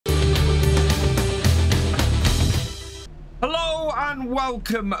and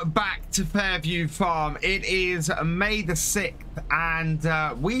welcome back to Fairview Farm. It is May the 6th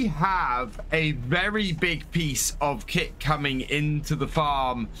and we have a very big piece of kit coming into the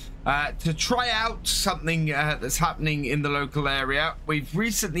farm to try out something that's happening in the local area. We've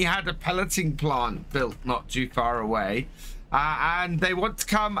recently had a pelleting plant built not too far away, and they want to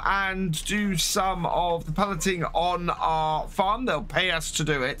come and do some of the pelleting on our farm. They'll pay us to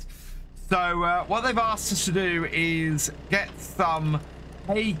do it. So what they've asked us to do is get some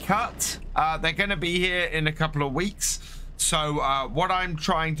hay cut. They're going to be here in a couple of weeks. So what I'm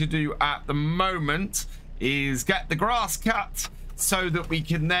trying to do at the moment is get the grass cut so that we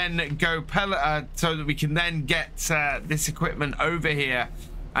can then go pellet, so that we can then get this equipment over here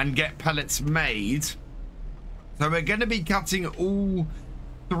and get pellets made. So we're going to be cutting all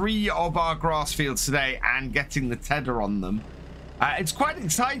 3 of our grass fields today and getting the tedder on them. It's quite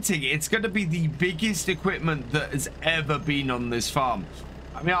exciting. It's going to be the biggest equipment that has ever been on this farm.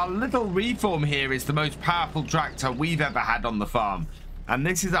 I mean, our little reform here is the most powerful tractor we've ever had on the farm. And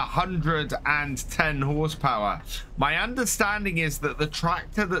this is 110 horsepower. My understanding is that the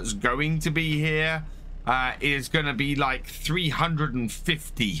tractor that's going to be here is going to be like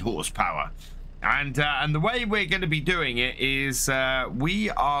 350 horsepower. And the way we're going to be doing it is we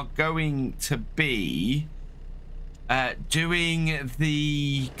are going to be doing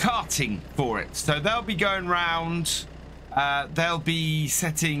the carting for it. So they'll be going round, they'll be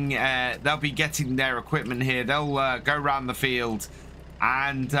setting, they'll be getting their equipment here. They'll go around the field,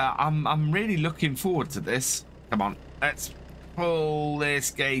 and I'm really looking forward to this. Come on, let's pull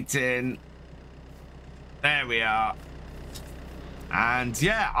this gate in. There we are. And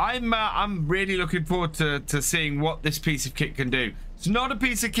yeah, I'm really looking forward to seeing what this piece of kit can do. It's not a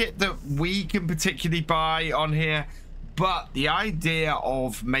piece of kit that we can particularly buy on here, but the idea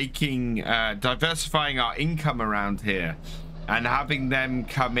of making, diversifying our income around here and having them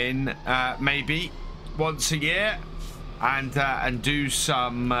come in maybe once a year and do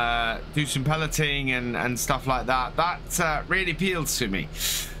some pelleting and stuff like that, that really appeals to me.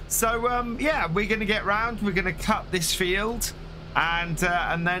 So yeah, we're going to get round, we're going to cut this field, and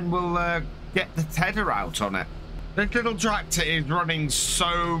then we'll get the tedder out on it. This little tractor is running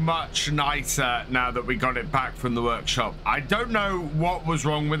so much nicer now that we got it back from the workshop. I don't know what was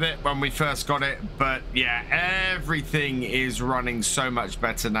wrong with it when we first got it, but yeah, everything is running so much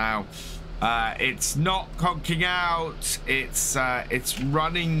better now. It's not conking out. It's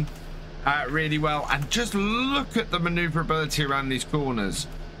running really well. And just look at the maneuverability around these corners.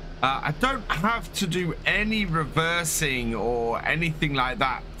 I don't have to do any reversing or anything like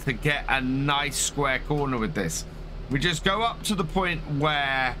that to get a nice square corner with this. We just go up to the point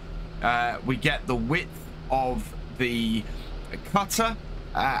where we get the width of the cutter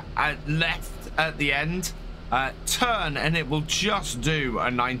left at the end, turn, and it will just do a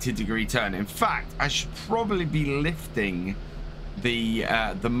 90-degree turn. In fact, I should probably be lifting the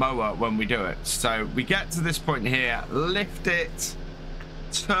mower when we do it. So we get to this point here, lift it,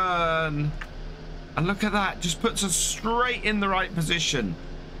 turn, and look at that, just puts us straight in the right position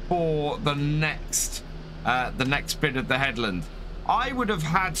for the next bit of the headland. I would have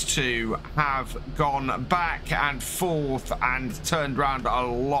had to have gone back and forth and turned around a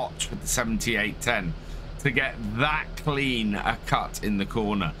lot with the 7810 to get that clean a cut in the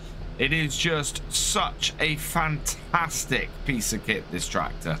corner. It is just such a fantastic piece of kit, this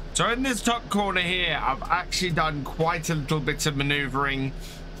tractor. So in this top corner here, I've actually done quite a little bit of maneuvering,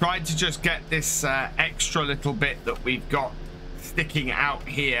 tried to just get this extra little bit that we've got sticking out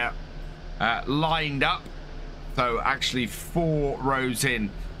here lined up. So actually 4 rows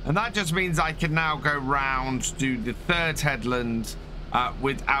in, and that just means I can now go round, do the 3rd headland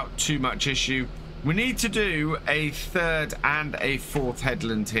without too much issue. We need to do a 3rd and a 4th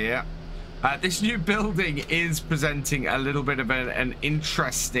headland here. This new building is presenting a little bit of an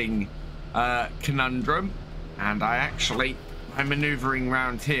interesting conundrum, and my maneuvering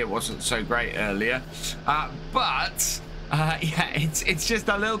around here wasn't so great earlier, but yeah, it's just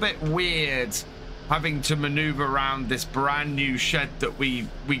a little bit weird having to maneuver around this brand new shed that we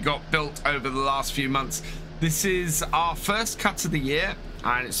got built over the last few months. This is our first cut of the year,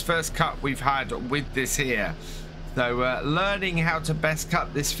 and it's first cut we've had with this here. So learning how to best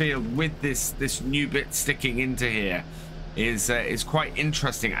cut this field with this new bit sticking into here is quite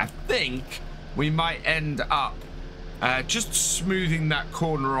interesting. I think we might end up just smoothing that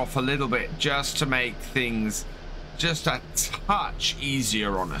corner off a little bit, just to make things just a touch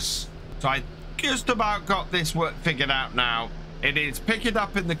easier on us. So I just about got this work figured out now. It is pick it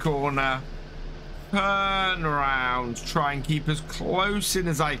up in the corner, turn around, try and keep as close in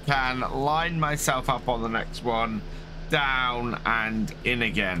as I can, line myself up on the next one, down and in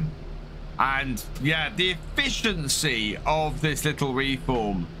again. And yeah, the efficiency of this little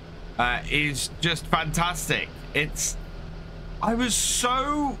reform is just fantastic. I was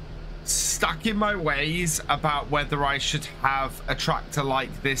so stuck in my ways about whether I should have a tractor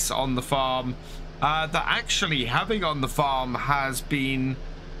like this on the farm that actually having on the farm has been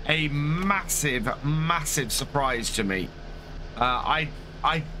a massive surprise to me. I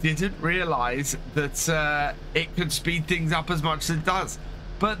didn't realize that it could speed things up as much as it does.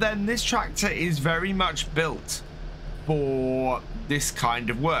 But then this tractor is very much built for this kind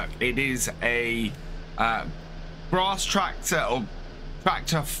of work. It is a grass tractor, or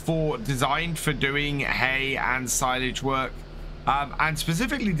tractor designed for doing hay and silage work, and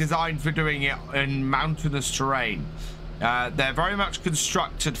specifically designed for doing it in mountainous terrain. They're very much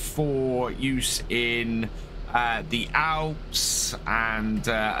constructed for use in the Alps and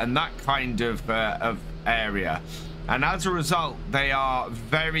that kind of area. And as a result, they are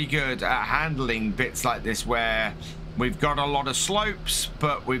very good at handling bits like this where we've got a lot of slopes,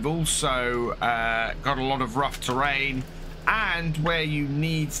 but we've also got a lot of rough terrain, and where you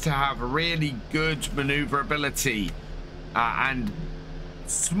need to have really good maneuverability and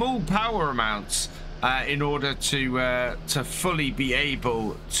small power amounts in order to fully be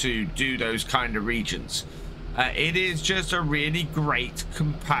able to do those kind of regions. It is just a really great,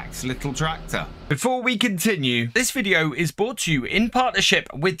 compact little tractor. Before we continue, this video is brought to you in partnership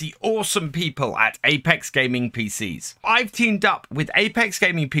with the awesome people at Apex Gaming PCs. I've teamed up with Apex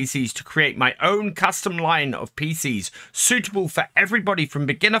Gaming PCs to create my own custom line of PCs suitable for everybody from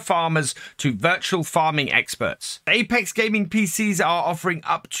beginner farmers to virtual farming experts. Apex Gaming PCs are offering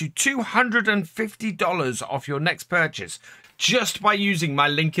up to $250 off your next purchase just by using my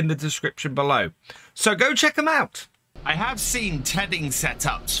link in the description below. So go check them out. I have seen tedding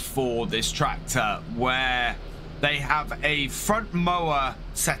setups for this tractor where they have a front mower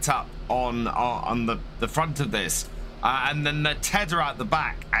set up on the front of this, and then the tedder out the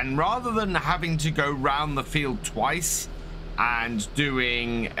back. And rather than having to go round the field twice and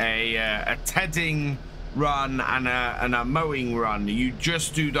doing a tedding run and a mowing run, you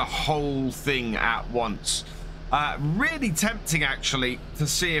just do the whole thing at once. Really tempting actually to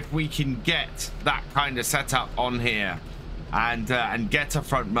see if we can get that kind of setup on here and get a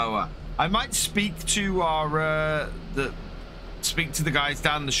front mower. I might speak to our speak to the guys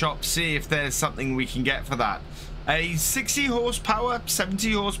down the shop, see if there's something we can get for that. A 60 horsepower,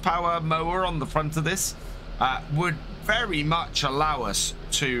 70 horsepower mower on the front of this would very much allow us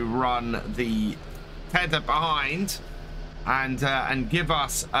to run the header behind and give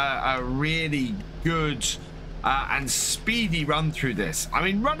us a really good and speedy run through this.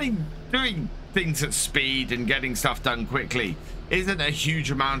 I mean, doing things at speed and getting stuff done quickly isn't a huge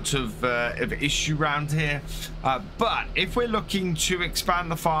amount of issue around here. But if we're looking to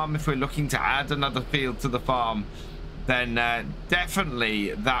expand the farm, if we're looking to add another field to the farm, then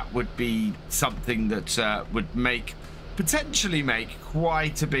definitely that would be something that would potentially make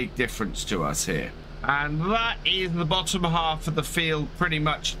quite a big difference to us here. And that is the bottom half of the field pretty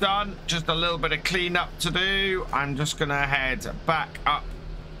much done. Just a little bit of cleanup to do. I'm just going to head back up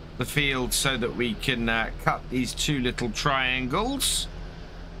the field so that we can cut these two little triangles.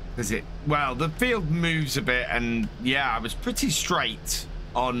 Well, the field moves a bit, and yeah, I was pretty straight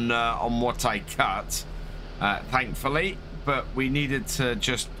on what I cut, thankfully. But we needed to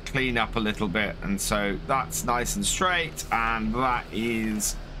just clean up a little bit, and so that's nice and straight, and that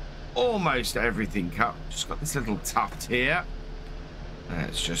is almost everything cut. Just got this little tuft here.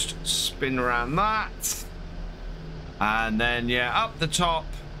 Let's just spin around that, and then yeah, up the top.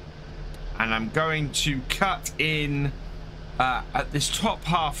 And I'm going to cut in at this top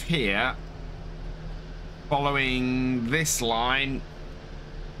half here, following this line,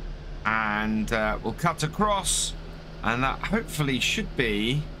 and we'll cut across, and that hopefully should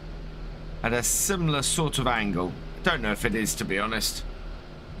be at a similar sort of angle. Don't know if it is, to be honest.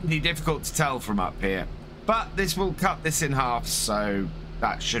 Really difficult to tell from up here, but this will cut this in half, so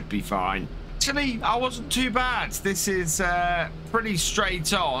that should be fine. Actually, I wasn't too bad. This is pretty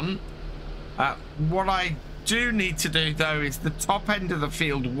straight on. What I do need to do though is the top end of the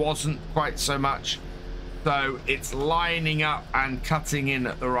field wasn't quite so much, so it's lining up and cutting in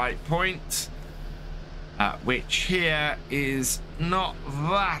at the right point, which here is not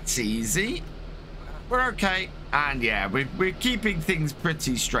that easy. We're okay. And yeah, we're keeping things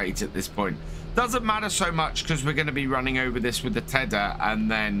pretty straight at this point. Doesn't matter so much because we're going to be running over this with the tedder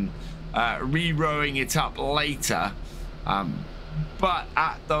and then re-rowing it up later. But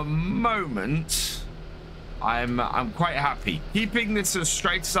at the moment, I'm quite happy keeping this as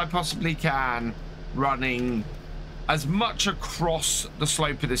straight as I possibly can, running as much across the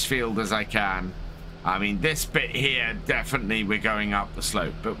slope of this field as I can. I mean, this bit here, definitely we're going up the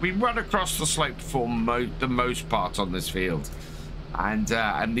slope, but we run across the slope for the most part on this field. And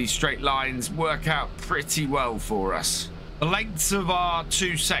these straight lines work out pretty well for us. The lengths of our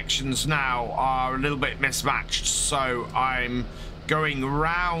two sections now are a little bit mismatched, so I'm going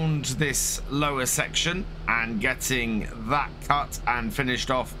round this lower section and getting that cut and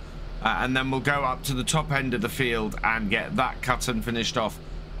finished off, and then we'll go up to the top end of the field and get that cut and finished off.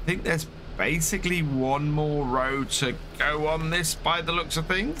 I think there's basically one more row to go on this by the looks of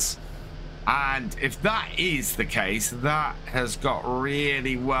things, and if that is the case, that has got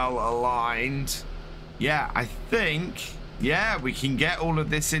really well aligned. Yeah, I think, yeah, we can get all of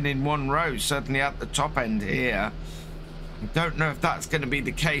this in one row, certainly at the top end here. I don't know if that's going to be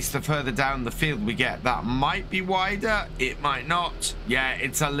the case the further down the field we get. That might be wider, it might not. Yeah,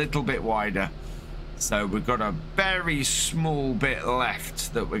 it's a little bit wider. So we've got a very small bit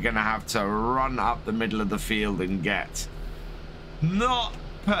left that we're going to have to run up the middle of the field and get. Not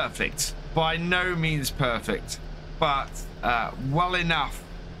perfect, by no means perfect, but well enough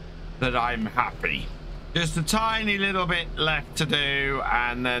that I'm happy. Just a tiny little bit left to do,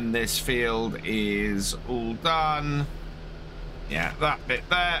 and then this field is all done. Yeah, that bit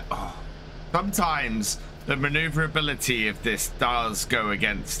there. Oh, sometimes the maneuverability of this does go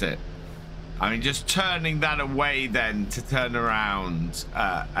against it. I mean, just turning that away then to turn around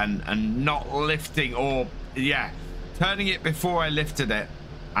and not lifting, or yeah, turning it before I lifted it,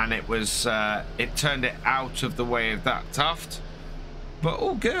 and it was it turned it out of the way of that tuft. But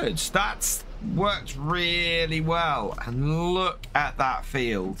all good. That's worked really well. And look at that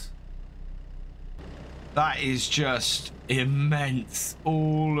field. That is just immense.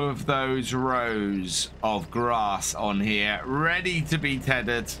 All of those rows of grass on here ready to be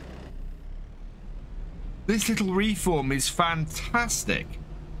tethered. This little reform is fantastic.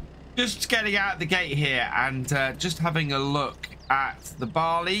 Just getting out the gate here and just having a look at the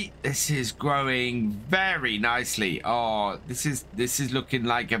barley. This is growing very nicely. Oh, this is looking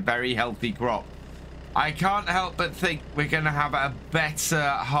like a very healthy crop. I can't help but think we're going to have a better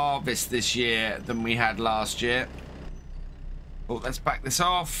harvest this year than we had last year. Oh, let's back this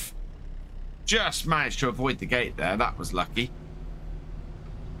off. Just managed to avoid the gate there. That was lucky.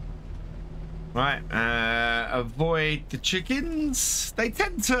 Right, avoid the chickens. They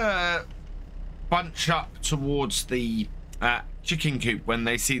tend to bunch up towards the chicken coop when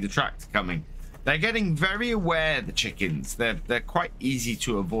they see the tractor coming. They're getting very aware, the chickens. They're quite easy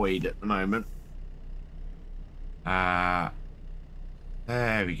to avoid at the moment. There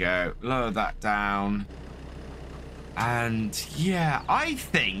we go. Lower that down. And yeah, I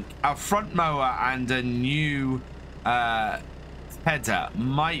think a front mower and a new header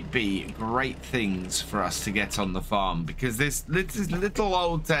might be great things for us to get on the farm, because this little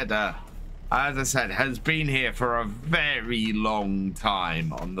old header, as I said, has been here for a very long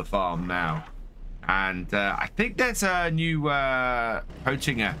time on the farm now. And I think there's a new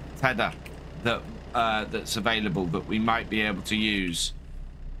Potinger header that that's available that we might be able to use,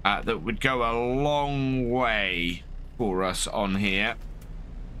 that would go a long way for us on here.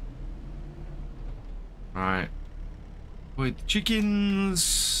 Right, with the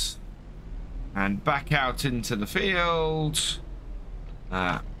chickens and back out into the field.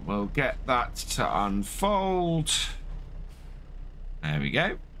 We'll get that to unfold. There we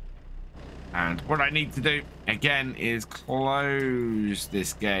go. And what I need to do again is close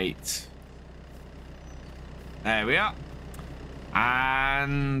this gate. There we are.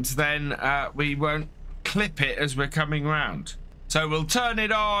 And then we won't clip it as we're coming round. So we'll turn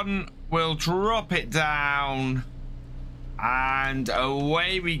it on, we'll drop it down, and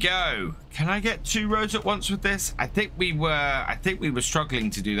away we go. Can I get 2 rows at once with this? I think we were struggling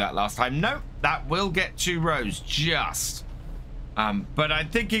to do that last time. No, that will get 2 rows just. But I'm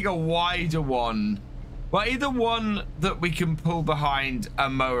thinking a wider one. Well, either one that we can pull behind a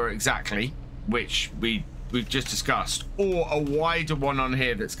mower exactly, which we've just discussed, or a wider one on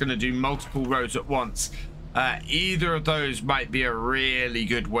here that's going to do multiple rows at once. Either of those might be a really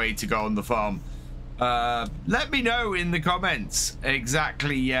good way to go on the farm. Let me know in the comments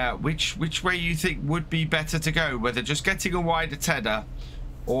exactly which way you think would be better to go, whether just getting a wider tedder,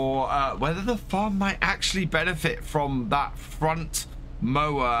 or whether the farm might actually benefit from that front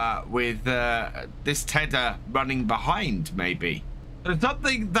mower with this tedder running behind, maybe.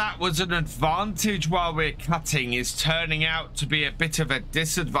 Something that was an advantage while we're cutting is turning out to be a bit of a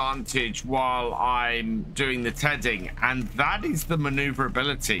disadvantage while I'm doing the tedding, and that is the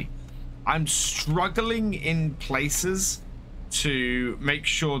maneuverability. I'm struggling in places to make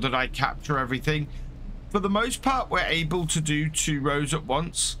sure that I capture everything. for the most part, we're able to do 2 rows at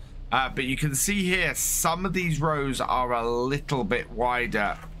once. But you can see here, some of these rows are a little bit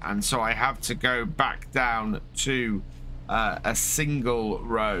wider. And so I have to go back down to a single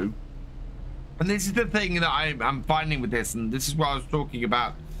row. And this is the thing that I'm finding with this. And this is what I was talking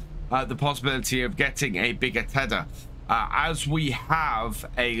about, the possibility of getting a bigger tether. As we have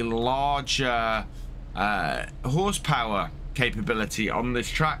a larger horsepower capability on this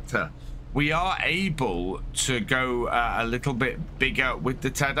tractor, we are able to go a little bit bigger with the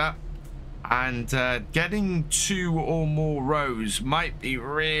tether, and getting 2 or more rows might be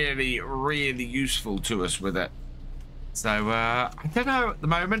really, really useful to us with it. So I don't know at the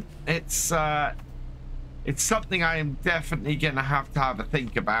moment. It's something I am definitely going to have a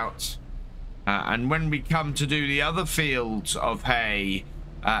think about. And when we come to do the other fields of hay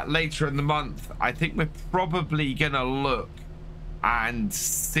later in the month, I think we're probably going to look and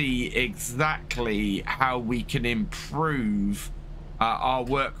see exactly how we can improve our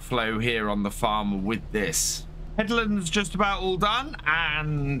workflow here on the farm with this. Headland's just about all done,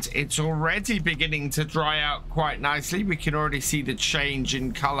 and it's already beginning to dry out quite nicely. We can already see the change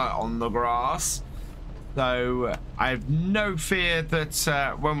in color on the grass. So I have no fear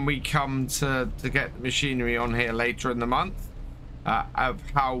that when we come to get the machinery on here later in the month, of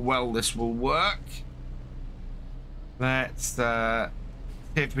how well this will work. Let's see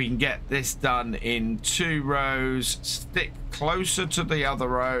if we can get this done in 2 rows, stick closer to the other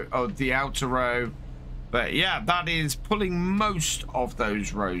row, or the outer row. But yeah, that is pulling most of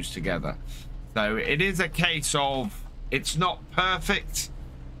those rows together. So it is a case of, it's not perfect,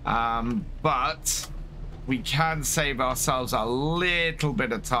 but we can save ourselves a little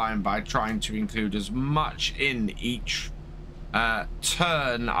bit of time by trying to include as much in each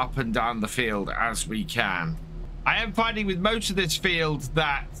turn up and down the field as we can. I am finding with most of this field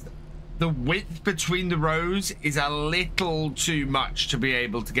that the width between the rows is a little too much to be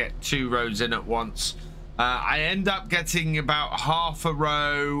able to get 2 rows in at once. I end up getting about half a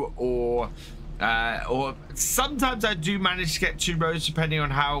row, or sometimes I do manage to get 2 rows depending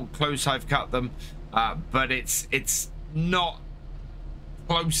on how close I've cut them, but it's not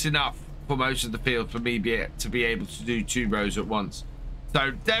close enough for most of the field for me to be able to do 2 rows at once.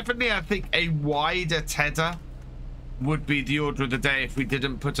 So definitely I think a wider tether would be the order of the day if we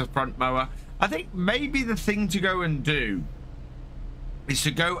didn't put a front mower. I think maybe the thing to go and do is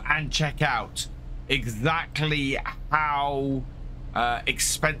to go and check out exactly how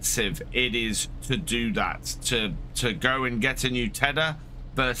expensive it is to do that, to go and get a new tether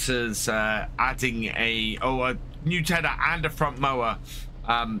versus adding a new tether and a front mower,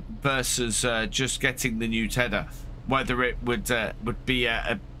 versus just getting the new tether, whether it would be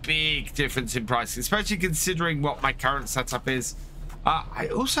a big difference in price, especially considering what my current setup is. I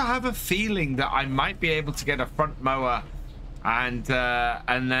also have a feeling that I might be able to get a front mower and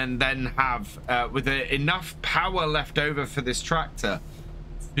then have with enough power left over for this tractor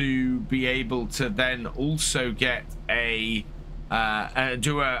to be able to then also get a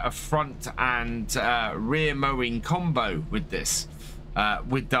do a front and rear mowing combo with this,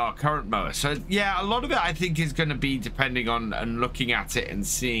 with our current mower. So yeah, a lot of it I think is going to be depending on and looking at it and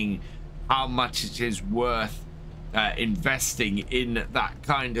seeing how much it is worth investing in that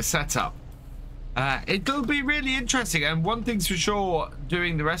kind of setup. It'll be really interesting, and one thing's for sure,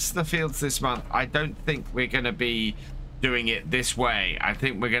 doing the rest of the fields this month, I don't think we're going to be doing it this way. I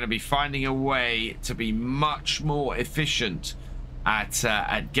think we're going to be finding a way to be much more efficient at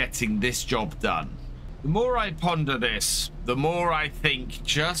getting this job done. The more I ponder this, the more I think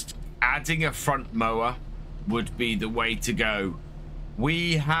just adding a front mower would be the way to go.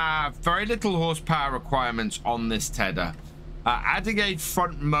 We have very little horsepower requirements on this tether. Adding a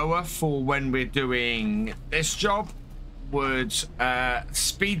front mower for when we're doing this job would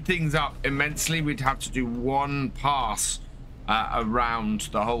speed things up immensely. We'd have to do 1 pass around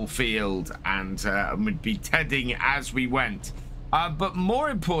the whole field, and we'd be tedding as we went. But more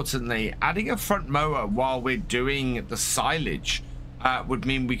importantly, adding a front mower while we're doing the silage would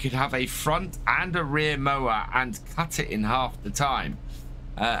mean we could have a front and a rear mower and cut it in half the time.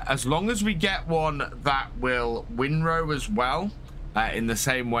 As long as we get one that will windrow as well, in the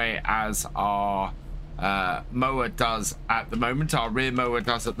same way as our mower does at the moment, our rear mower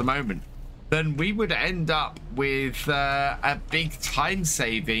does at the moment, then we would end up with a big time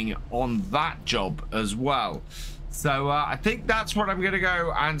saving on that job as well. So I think that's what I'm going to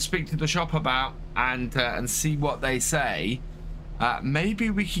go and speak to the shop about, and see what they say.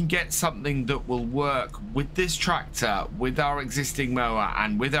 Maybe we can get something that will work with this tractor, with our existing mower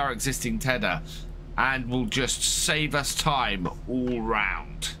and with our existing tether, and will just save us time all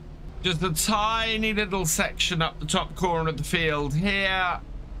round. Just a tiny little section up the top corner of the field here.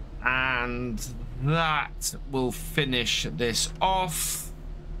 And that will finish this off.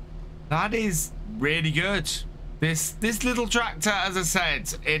 That is really good. This little tractor, as I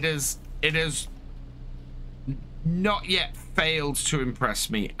said, it has not yet failed to impress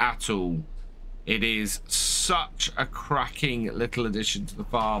me at all. It is such a cracking little addition to the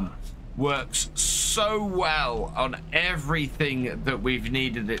farm. Works so well on everything that we've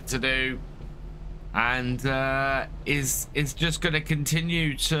needed it to do, and is just going to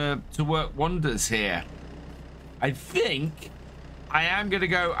continue to work wonders here. I think I am going to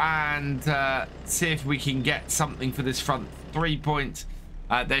go and see if we can get something for this front 3-point.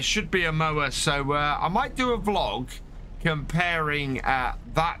 There should be a mower, so I might do a vlog comparing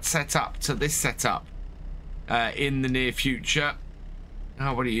that setup to this setup in the near future.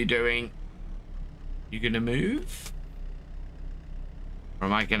 Oh, what are you doing? You gonna move? Or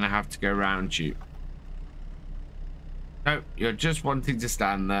am I gonna have to go around you? No, you're just wanting to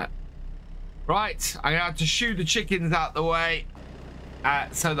stand there. Right, I'm gonna have to shoo the chickens out the way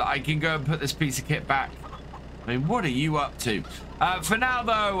so that I can go and put this piece of kit back. I mean, what are you up to? For now,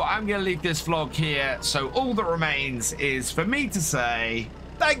 though, I'm going to leave this vlog here. So all that remains is for me to say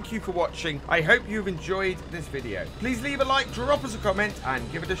thank you for watching. I hope you've enjoyed this video. Please leave a like, drop us a comment,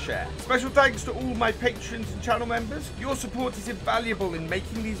 and give it a share. Special thanks to all my patrons and channel members. Your support is invaluable in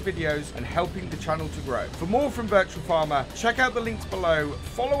making these videos and helping the channel to grow. For more from Virtual Farmer, check out the links below.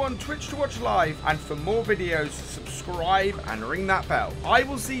 Follow on Twitch to watch live, and for more videos, subscribe and ring that bell. I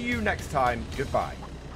will see you next time. Goodbye.